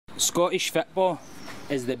Scottish football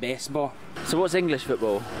is the best ball. So what's English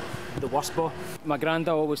football? The worst ball. My granda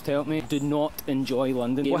always told me, do not enjoy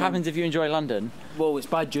London. What happens if you enjoy London? Well, it's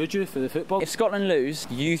bad juju for the football. If Scotland lose,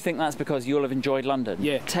 you think that's because you'll have enjoyed London?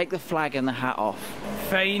 Yeah. Take the flag and the hat off.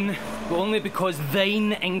 Fine, but only because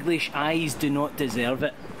thine English eyes do not deserve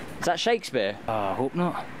it. Is that Shakespeare? I hope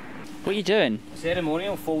not. What are you doing?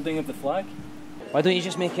 Ceremonial folding of the flag. Why don't you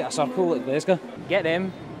just make it a circle like Glasgow? Get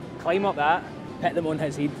them, climb up that, hit them on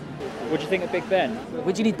his head. What do you think of Big Ben?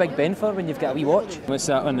 What do you need Big Ben for when you've got a wee watch? What's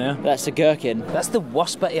that one there? That's a gherkin. That's the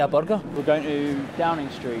worst bit of a burger. We're going to Downing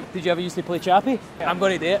Street. Did you ever used to play Chappie? I'm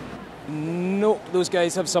going to do it. Nope, those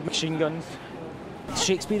guys have submachine guns.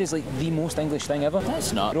 Shakespeare is like the most English thing ever.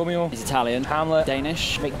 It's not. Romeo. It's Italian. Hamlet.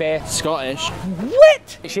 Danish. Macbeth. Scottish.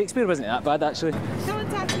 What? Shakespeare wasn't that bad actually.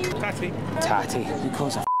 Tatty. Tatty.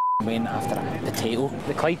 Because I went after a potato.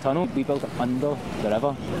 The Clyde Tunnel, we built it under the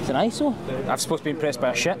river. It's an ISO. I'm supposed to be impressed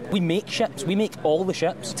by a ship. We make ships. We make all the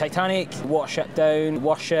ships. Titanic, watership down,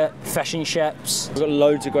 warship, fishing ships. We've got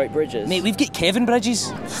loads of great bridges. Mate, we've got Kevin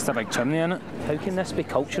bridges. Just a big chimney in it. How can this be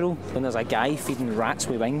cultural when there's a guy feeding rats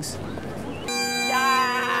with wings?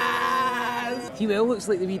 He well looks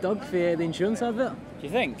like the wee dog for the insurance advert. Do you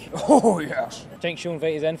think? Oh yes. I think she'll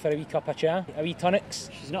invite us in for a wee cup of cha, a wee tonics.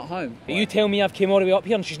 She's not home. But you tell me I've came all the way up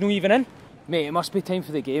here and she's not even in? Mate, it must be time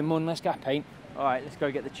for the game, man. Let's get a pint. Alright, let's go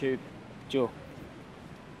get the tube. Joe,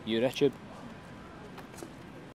 you're a tube.